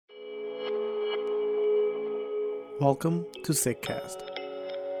Welcome to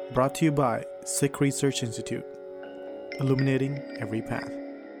Sikhcast, brought to you by Sikh Research Institute, illuminating every path.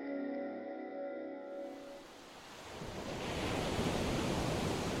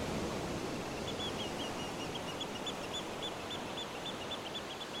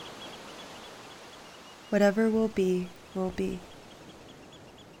 Whatever will be, will be.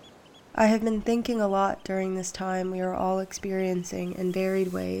 I have been thinking a lot during this time we are all experiencing in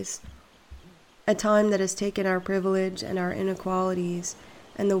varied ways. A time that has taken our privilege and our inequalities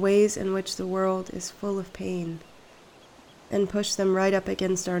and the ways in which the world is full of pain and pushed them right up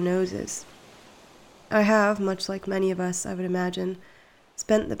against our noses. I have, much like many of us, I would imagine,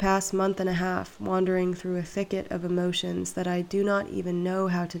 spent the past month and a half wandering through a thicket of emotions that I do not even know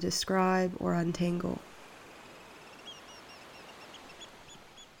how to describe or untangle.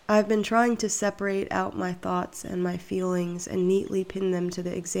 I've been trying to separate out my thoughts and my feelings and neatly pin them to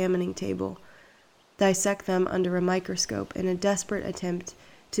the examining table, dissect them under a microscope in a desperate attempt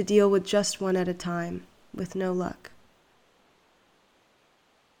to deal with just one at a time, with no luck.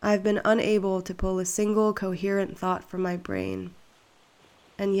 I've been unable to pull a single coherent thought from my brain,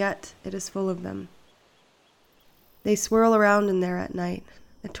 and yet it is full of them. They swirl around in there at night,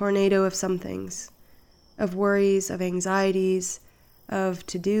 a tornado of somethings, of worries, of anxieties, of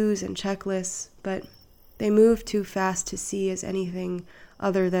to-dos and checklists, but they move too fast to see as anything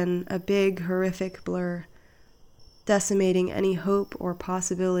other than a big, horrific blur, decimating any hope or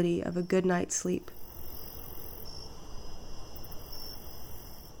possibility of a good night's sleep.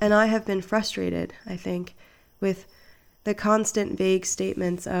 And I have been frustrated, I think, with the constant vague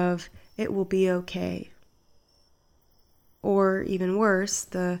statements of, "it will be okay." Or, even worse,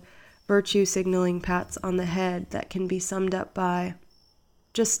 the virtue-signaling pats on the head that can be summed up by,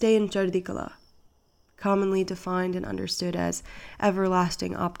 "just stay in Chardi Kala," commonly defined and understood as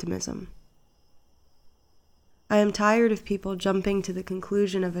everlasting optimism. I am tired of people jumping to the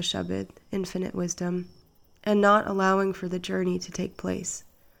conclusion of a Shabad, infinite wisdom, and not allowing for the journey to take place.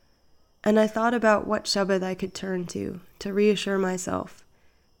 And I thought about what Shabad I could turn to reassure myself,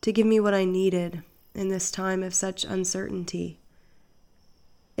 to give me what I needed in this time of such uncertainty.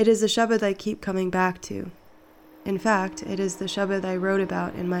 It is a Shabad I keep coming back to. In fact, it is the Shabad I wrote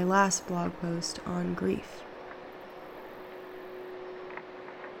about in my last blog post on grief.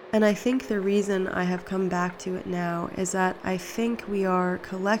 And I think the reason I have come back to it now is that I think we are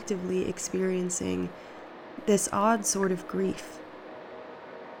collectively experiencing this odd sort of grief.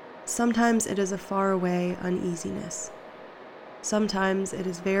 Sometimes it is a faraway uneasiness. Sometimes it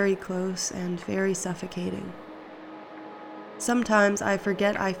is very close and very suffocating. Sometimes I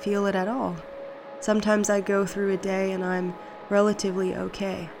forget I feel it at all. Sometimes I go through a day and I'm relatively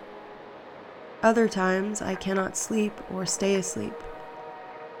okay. Other times I cannot sleep or stay asleep.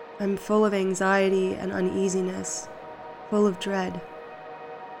 I'm full of anxiety and uneasiness, full of dread.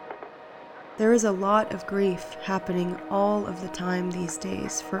 There is a lot of grief happening all of the time these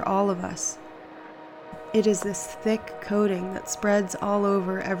days for all of us. It is this thick coating that spreads all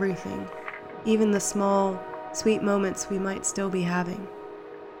over everything, even the small, sweet moments we might still be having.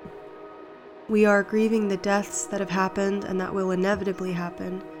 We are grieving the deaths that have happened and that will inevitably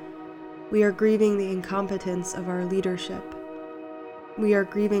happen. We are grieving the incompetence of our leadership. We are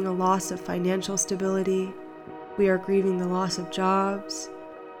grieving a loss of financial stability. We are grieving the loss of jobs.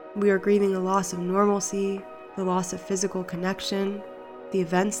 We are grieving the loss of normalcy, the loss of physical connection, the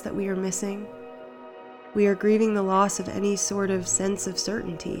events that we are missing. We are grieving the loss of any sort of sense of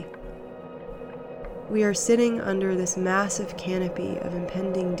certainty. We are sitting under this massive canopy of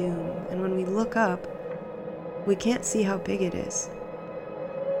impending doom, and when we look up, we can't see how big it is.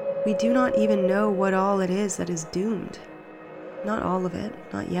 We do not even know what all it is that is doomed. Not all of it,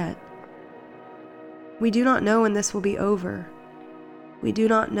 not yet. We do not know when this will be over. We do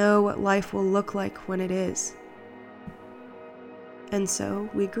not know what life will look like when it is. And so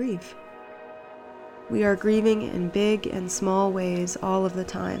we grieve. We are grieving in big and small ways all of the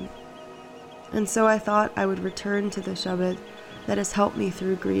time. And so I thought I would return to the Shabad that has helped me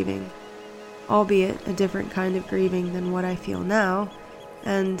through grieving, albeit a different kind of grieving than what I feel now,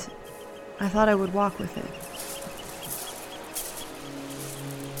 and I thought I would walk with it.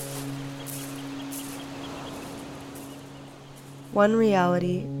 One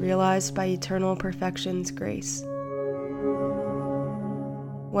reality realized by eternal perfection's grace.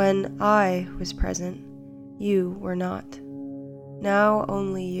 When I was present, you were not. Now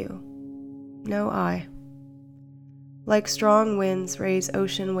only you. No I. Like strong winds raise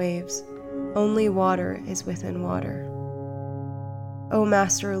ocean waves, only water is within water. O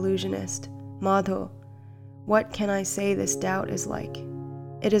master illusionist, Madho, what can I say this doubt is like?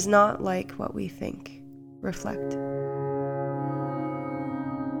 It is not like what we think. reflect.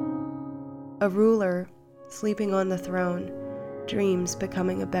 A ruler, sleeping on the throne, dreams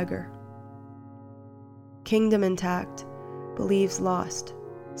becoming a beggar. Kingdom intact, believes lost,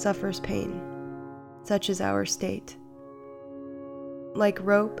 suffers pain. Such is our state. Like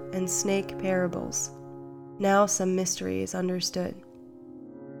rope and snake parables, now some mystery is understood.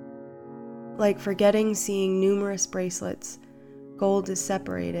 Like forgetting seeing numerous bracelets, gold is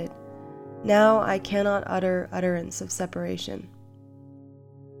separated. Now I cannot utter utterance of separation.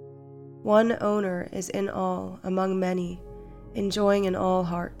 One owner is in all, among many, enjoying in all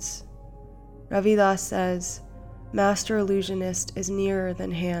hearts. Ravidas says, Master illusionist is nearer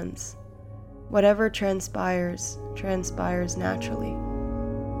than hands. Whatever transpires, transpires naturally.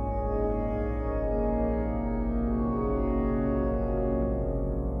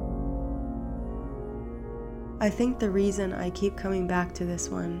 I think the reason I keep coming back to this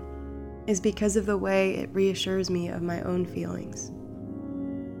one is because of the way it reassures me of my own feelings.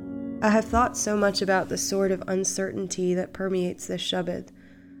 I have thought so much about the sort of uncertainty that permeates this Shabad,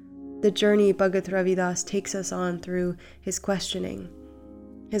 the journey Bhagat Ravidas takes us on through his questioning,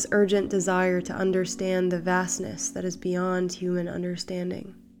 his urgent desire to understand the vastness that is beyond human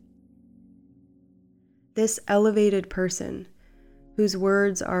understanding. This elevated person, whose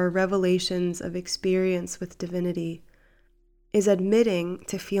words are revelations of experience with divinity, is admitting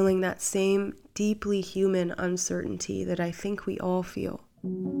to feeling that same deeply human uncertainty that I think we all feel.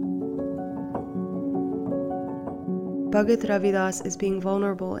 Bhagat Ravidas is being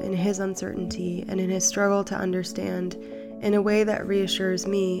vulnerable in his uncertainty and in his struggle to understand in a way that reassures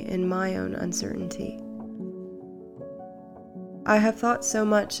me in my own uncertainty. I have thought so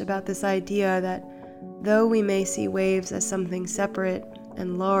much about this idea that though we may see waves as something separate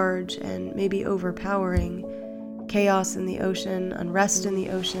and large and maybe overpowering, chaos in the ocean, unrest in the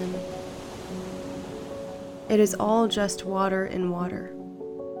ocean, it is all just water in water.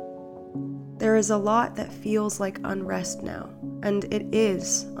 There is a lot that feels like unrest now, and it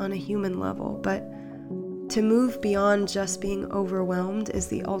is on a human level, but to move beyond just being overwhelmed is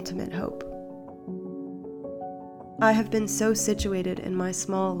the ultimate hope. I have been so situated in my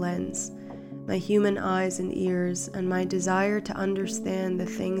small lens, my human eyes and ears, and my desire to understand the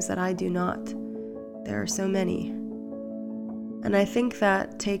things that I do not. There are so many. And I think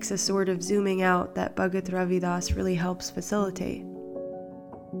that takes a sort of zooming out that Bhagat Ravidas really helps facilitate.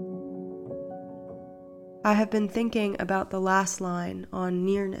 I have been thinking about the last line on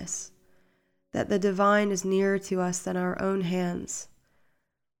nearness, that the divine is nearer to us than our own hands,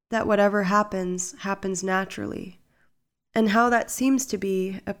 that whatever happens, happens naturally, and how that seems to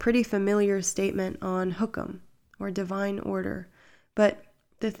be a pretty familiar statement on hukum, or divine order. But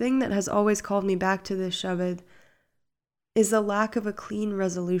the thing that has always called me back to this Shabad is the lack of a clean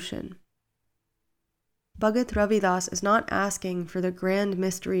resolution. Bhagat Ravidas is not asking for the grand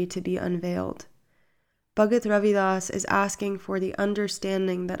mystery to be unveiled. Bhagat Ravidas is asking for the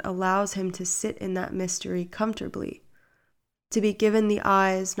understanding that allows him to sit in that mystery comfortably, to be given the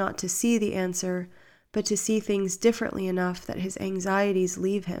eyes not to see the answer, but to see things differently enough that his anxieties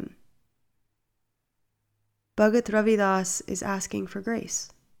leave him. Bhagat Ravidas is asking for grace.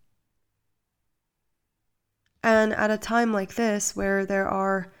 And at a time like this, where there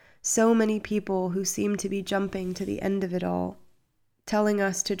are so many people who seem to be jumping to the end of it all, telling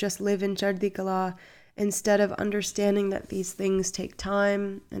us to just live in Chardi Kala instead of understanding that these things take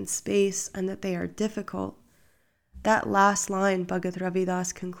time and space and that they are difficult, that last line Bhagat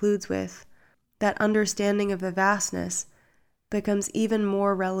Ravidas concludes with, that understanding of the vastness, becomes even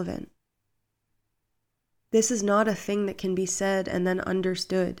more relevant. This is not a thing that can be said and then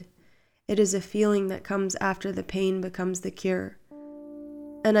understood. It is a feeling that comes after the pain becomes the cure.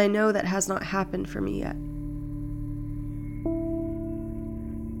 And I know that has not happened for me yet.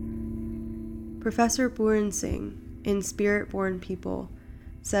 Professor Puran Singh, in Spirit-Born People,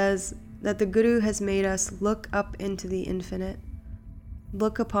 says that the Guru has made us look up into the infinite,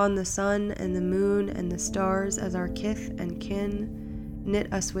 look upon the sun and the moon and the stars as our kith and kin,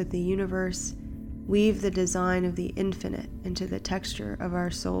 knit us with the universe, weave the design of the infinite into the texture of our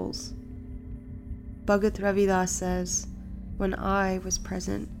souls. Bhagat Ravidas says, when I was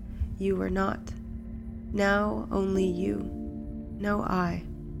present, you were not. Now only you, no I.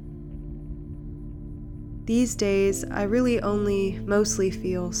 These days, I really only mostly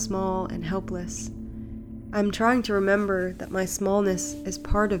feel small and helpless. I'm trying to remember that my smallness is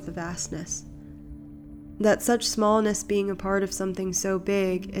part of the vastness, that such smallness being a part of something so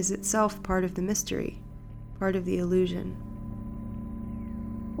big is itself part of the mystery, part of the illusion.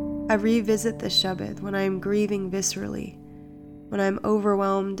 I revisit the Shabad when I am grieving viscerally, when I'm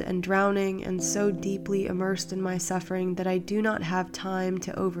overwhelmed and drowning and so deeply immersed in my suffering that I do not have time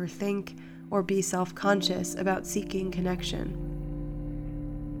to overthink or be self-conscious about seeking connection.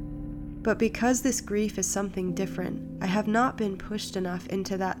 But because this grief is something different, I have not been pushed enough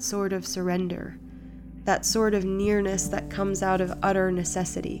into that sort of surrender, that sort of nearness that comes out of utter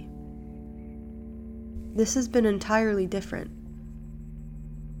necessity. This has been entirely different.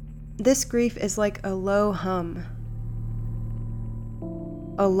 This grief is like a low hum,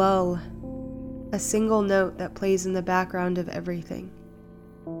 a lull, a single note that plays in the background of everything.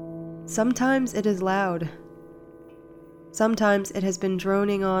 Sometimes it is loud. Sometimes it has been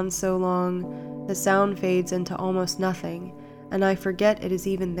droning on so long, the sound fades into almost nothing, and I forget it is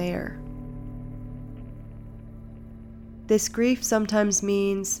even there. This grief sometimes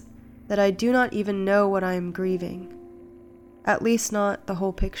means that I do not even know what I am grieving, at least not the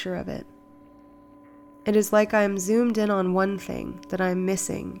whole picture of it. It is like I am zoomed in on one thing that I am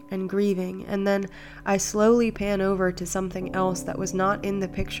missing and grieving, and then I slowly pan over to something else that was not in the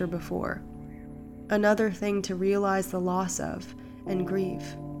picture before. Another thing to realize the loss of and grieve.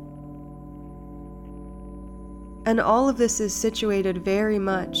 And all of this is situated very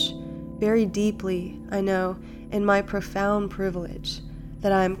much, very deeply, I know, in my profound privilege,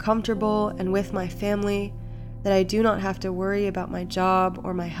 that I am comfortable and with my family, that I do not have to worry about my job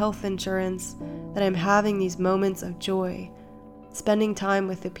or my health insurance, that I'm having these moments of joy, spending time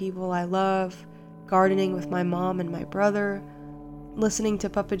with the people I love, gardening with my mom and my brother, listening to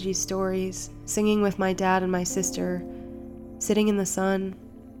Papaji's stories, singing with my dad and my sister, sitting in the sun.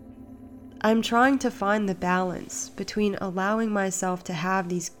 I'm trying to find the balance between allowing myself to have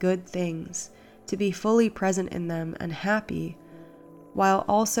these good things, to be fully present in them and happy, while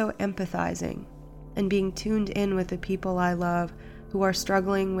also empathizing and being tuned in with the people I love who are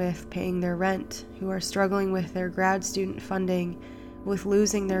struggling with paying their rent, who are struggling with their grad student funding, with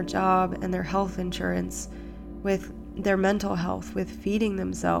losing their job and their health insurance, with their mental health, with feeding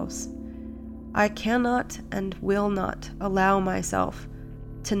themselves. I cannot and will not allow myself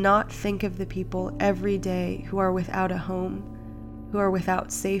to not think of the people every day who are without a home, who are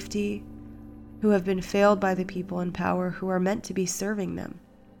without safety, who have been failed by the people in power who are meant to be serving them.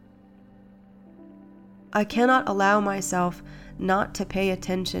 I cannot allow myself not to pay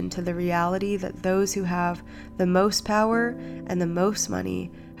attention to the reality that those who have the most power and the most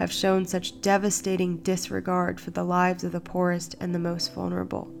money have shown such devastating disregard for the lives of the poorest and the most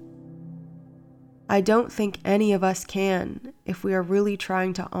vulnerable. I don't think any of us can if we are really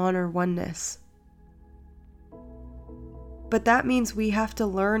trying to honor oneness. But that means we have to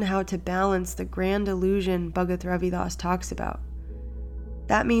learn how to balance the grand illusion Bhagat Ravidas talks about.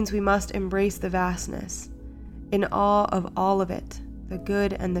 That means we must embrace the vastness, in awe of all of it, the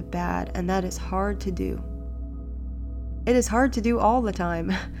good and the bad, and that is hard to do. It is hard to do all the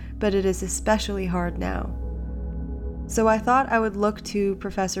time, but it is especially hard now. So I thought I would look to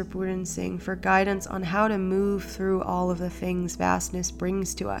Professor Puran Singh for guidance on how to move through all of the things vastness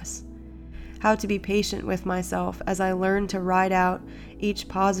brings to us, how to be patient with myself as I learn to ride out each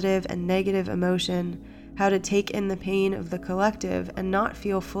positive and negative emotion, how to take in the pain of the collective and not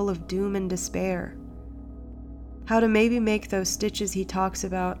feel full of doom and despair, how to maybe make those stitches he talks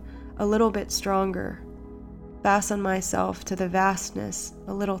about a little bit stronger, fasten myself to the vastness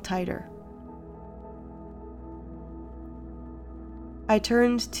a little tighter. I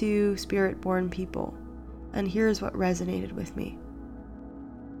turned to spirit-born people, and here's what resonated with me.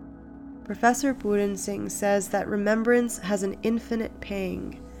 Professor Puran Singh says that remembrance has an infinite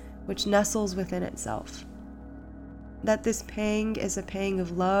pang which nestles within itself. That this pang is a pang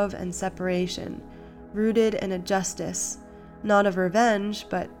of love and separation, rooted in a justice, not of revenge,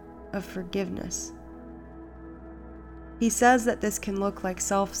 but of forgiveness. He says that this can look like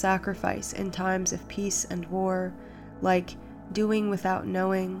self-sacrifice in times of peace and war, like doing without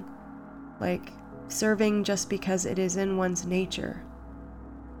knowing, like serving just because it is in one's nature.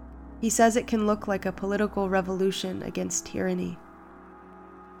 He says it can look like a political revolution against tyranny.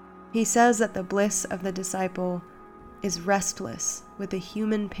 He says that the bliss of the disciple is restless with the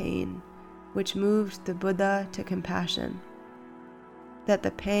human pain which moved the Buddha to compassion, that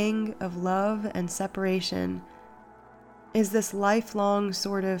the pang of love and separation is this lifelong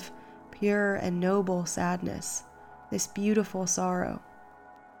sort of pure and noble sadness, this beautiful sorrow.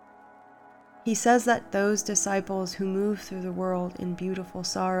 He says that those disciples who move through the world in beautiful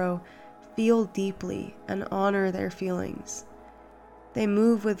sorrow feel deeply and honor their feelings. They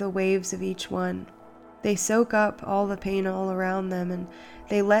move with the waves of each one. They soak up all the pain all around them, and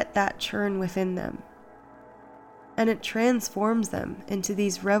they let that churn within them. And it transforms them into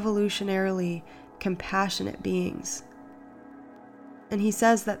these revolutionarily compassionate beings. and he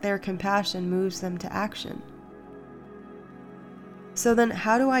says that their compassion moves them to action. So then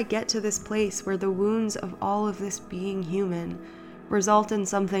how do I get to this place where the wounds of all of this being human result in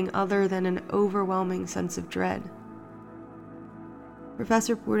something other than an overwhelming sense of dread?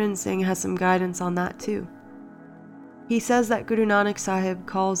 Professor Pooran Singh has some guidance on that too. He says that Guru Nanak Sahib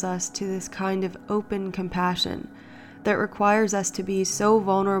calls us to this kind of open compassion that requires us to be so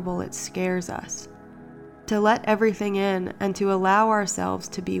vulnerable it scares us, to let everything in and to allow ourselves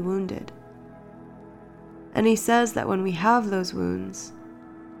to be wounded. And he says that when we have those wounds,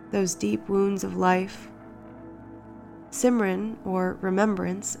 those deep wounds of life, Simran, or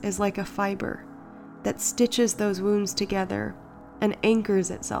remembrance, is like a fiber that stitches those wounds together and anchors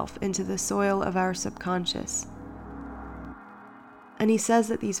itself into the soil of our subconscious. And he says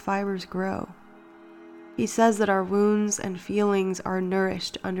that these fibers grow. He says that our wounds and feelings are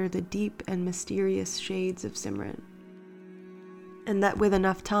nourished under the deep and mysterious shades of Simran. And that with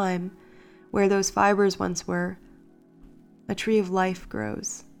enough time, where those fibers once were, a tree of life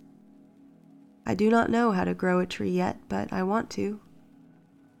grows. I do not know how to grow a tree yet, but I want to.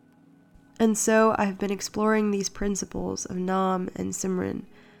 And so I've been exploring these principles of Naam and Simran,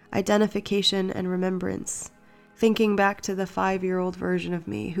 identification and remembrance, thinking back to the 5-year-old version of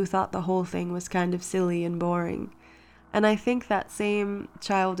me who thought the whole thing was kind of silly and boring. And I think that same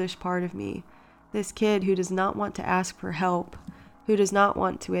childish part of me, this kid who does not want to ask for help, who does not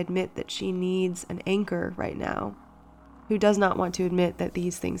want to admit that she needs an anchor right now, who does not want to admit that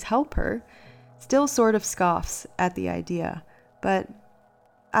these things help her, still sort of scoffs at the idea. But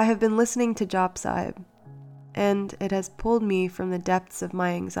I have been listening to Jap Sahib, and it has pulled me from the depths of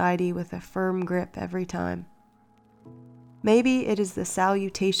my anxiety with a firm grip every time. Maybe it is the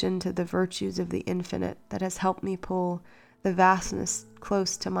salutation to the virtues of the infinite that has helped me pull the vastness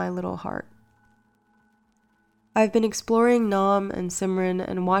close to my little heart. I've been exploring Naam and Simran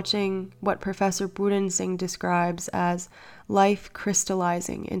and watching what Professor Pooran Singh describes as life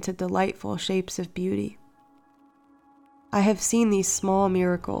crystallizing into delightful shapes of beauty. I have seen these small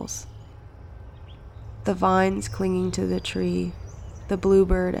miracles. The vines clinging to the tree, the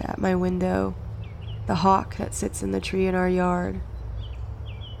bluebird at my window, the hawk that sits in the tree in our yard,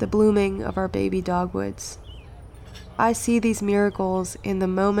 the blooming of our baby dogwoods. I see these miracles in the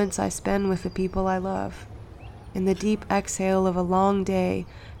moments I spend with the people I love, in the deep exhale of a long day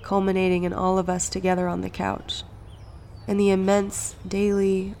culminating in all of us together on the couch, and the immense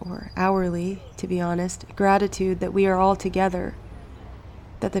daily, or hourly, to be honest, gratitude that we are all together,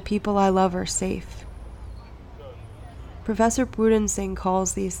 that the people I love are safe. Professor Pooran Singh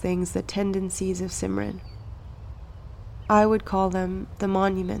calls these things the tendencies of Simran. I would call them the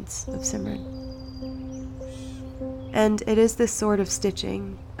monuments of Simran. And it is this sort of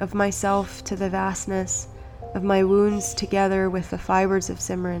stitching of myself to the vastness, of my wounds together with the fibers of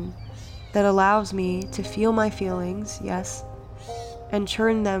Simran, that allows me to feel my feelings, yes, and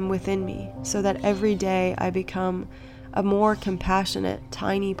churn them within me so that every day I become a more compassionate,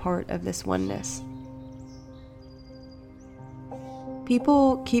 tiny part of this oneness.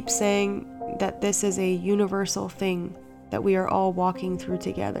 People keep saying that this is a universal thing that we are all walking through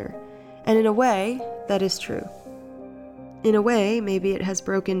together, and in a way, that is true. In a way, maybe it has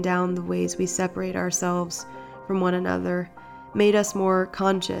broken down the ways we separate ourselves from one another, made us more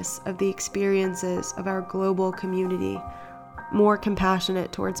conscious of the experiences of our global community, more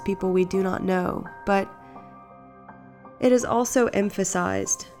compassionate towards people we do not know, but it has also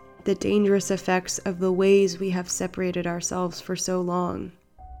emphasized the dangerous effects of the ways we have separated ourselves for so long,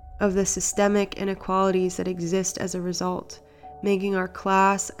 of the systemic inequalities that exist as a result, making our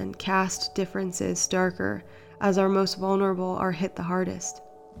class and caste differences starker as our most vulnerable are hit the hardest.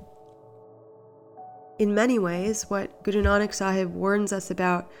 In many ways, what Guru Nanak Sahib warns us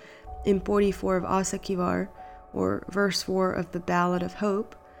about in Pori 4 of Asa Ki War, or verse 4 of the Ballad of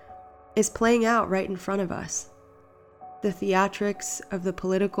Hope, is playing out right in front of us. The theatrics of the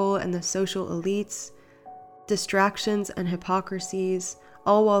political and the social elites, distractions and hypocrisies,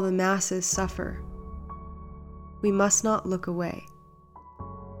 all while the masses suffer. We must not look away.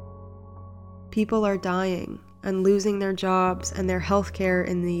 People are dying and losing their jobs and their health care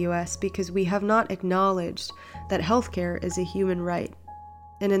in the US because we have not acknowledged that health care is a human right,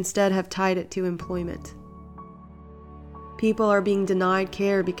 and instead have tied it to employment. People are being denied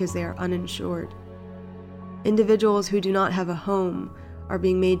care because they are uninsured. Individuals who do not have a home are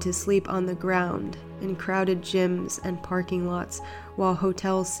being made to sleep on the ground in crowded gyms and parking lots while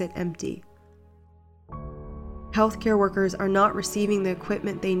hotels sit empty. Healthcare workers are not receiving the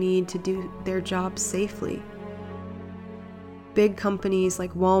equipment they need to do their jobs safely. Big companies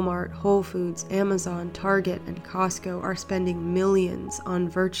like Walmart, Whole Foods, Amazon, Target, and Costco are spending millions on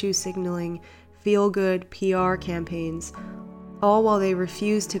virtue signaling, feel-good PR campaigns, all while they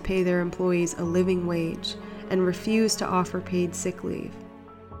refuse to pay their employees a living wage and refuse to offer paid sick leave.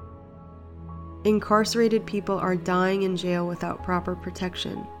 Incarcerated people are dying in jail without proper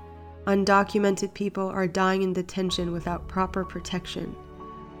protection. Undocumented people are dying in detention without proper protection.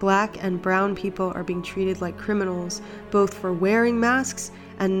 Black and brown people are being treated like criminals, both for wearing masks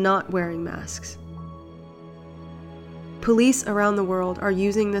and not wearing masks. Police around the world are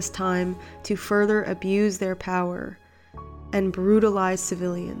using this time to further abuse their power and brutalize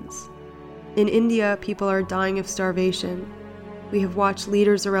civilians. In India, people are dying of starvation. We have watched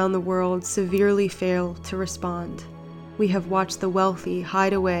leaders around the world severely fail to respond. We have watched the wealthy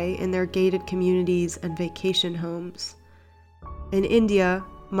hide away in their gated communities and vacation homes. In India,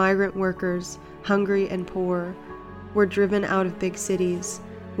 migrant workers, hungry and poor, were driven out of big cities,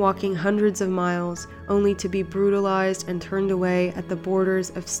 walking hundreds of miles only to be brutalized and turned away at the borders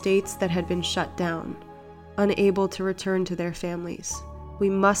of states that had been shut down, unable to return to their families. We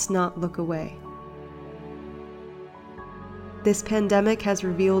must not look away. This pandemic has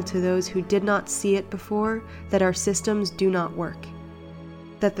revealed to those who did not see it before that our systems do not work,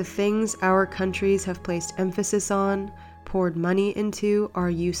 that the things our countries have placed emphasis on, poured money into,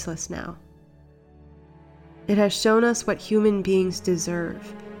 are useless now. It has shown us what human beings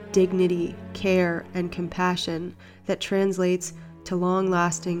deserve: dignity, care, and compassion that translates to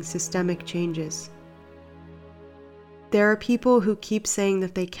long-lasting systemic changes. There are people who keep saying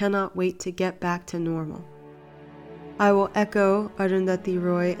that they cannot wait to get back to normal. I will echo Arundhati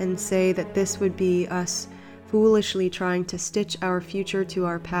Roy and say that this would be us foolishly trying to stitch our future to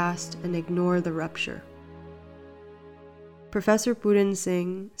our past and ignore the rupture. Professor Puran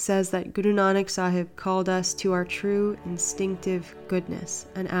Singh says that Guru Nanak Sahib called us to our true instinctive goodness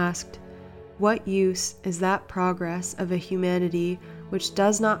and asked, "What use is that progress of a humanity which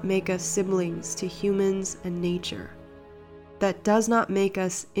does not make us siblings to humans and nature, that does not make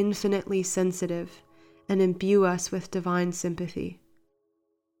us infinitely sensitive and imbue us with divine sympathy?"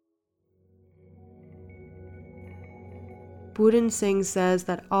 Puran Singh says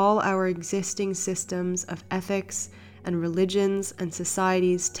that all our existing systems of ethics and religions and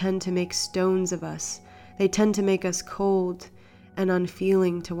societies tend to make stones of us. They tend to make us cold and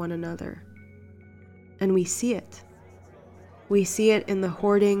unfeeling to one another. And we see it. We see it in the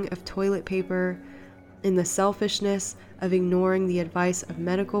hoarding of toilet paper, in the selfishness of ignoring the advice of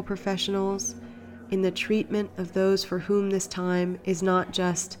medical professionals, in the treatment of those for whom this time is not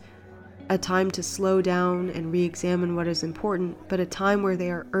just a time to slow down and re-examine what is important, but a time where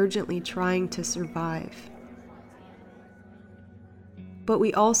they are urgently trying to survive. But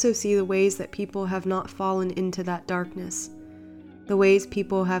we also see the ways that people have not fallen into that darkness, the ways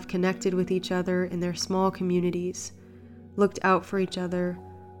people have connected with each other in their small communities, looked out for each other,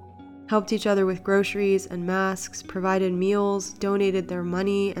 helped each other with groceries and masks, provided meals, donated their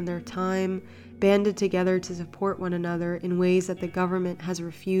money and their time, banded together to support one another in ways that the government has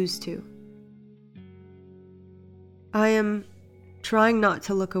refused to. I am trying not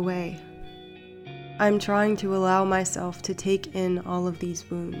to look away. I'm trying to allow myself to take in all of these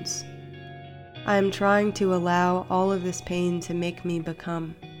wounds. I am trying to allow all of this pain to make me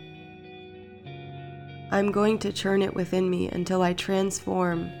become. I'm going to churn it within me until I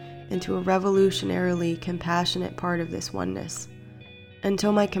transform into a revolutionarily compassionate part of this oneness,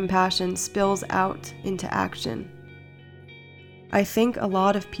 until my compassion spills out into action. I think a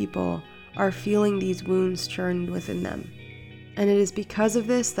lot of people are feeling these wounds churned within them. And it is because of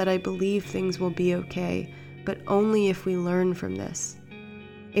this that I believe things will be okay, but only if we learn from this.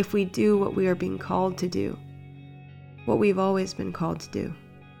 If we do what we are being called to do, what we've always been called to do.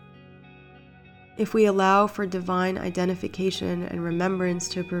 If we allow for divine identification and remembrance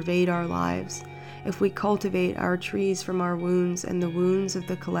to pervade our lives, if we cultivate our trees from our wounds and the wounds of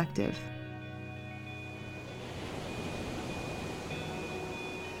the collective.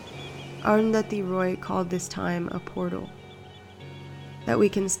 Arundhati Roy called this time a portal that we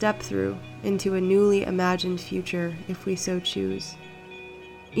can step through into a newly imagined future if we so choose,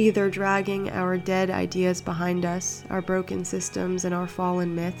 either dragging our dead ideas behind us, our broken systems and our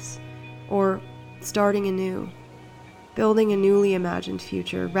fallen myths, or starting anew, building a newly imagined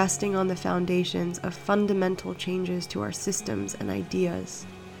future resting on the foundations of fundamental changes to our systems and ideas.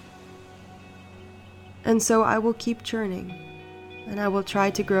 And so I will keep churning, and I will try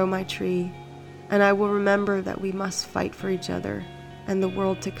to grow my tree, and I will remember that we must fight for each other and the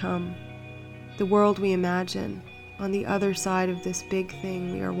world to come, the world we imagine on the other side of this big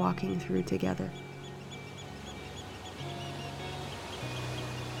thing we are walking through together.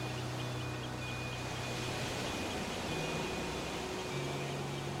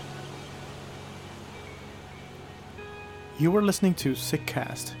 You were listening to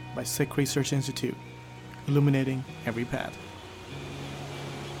SikhCast by Sikh Research Institute, illuminating every path.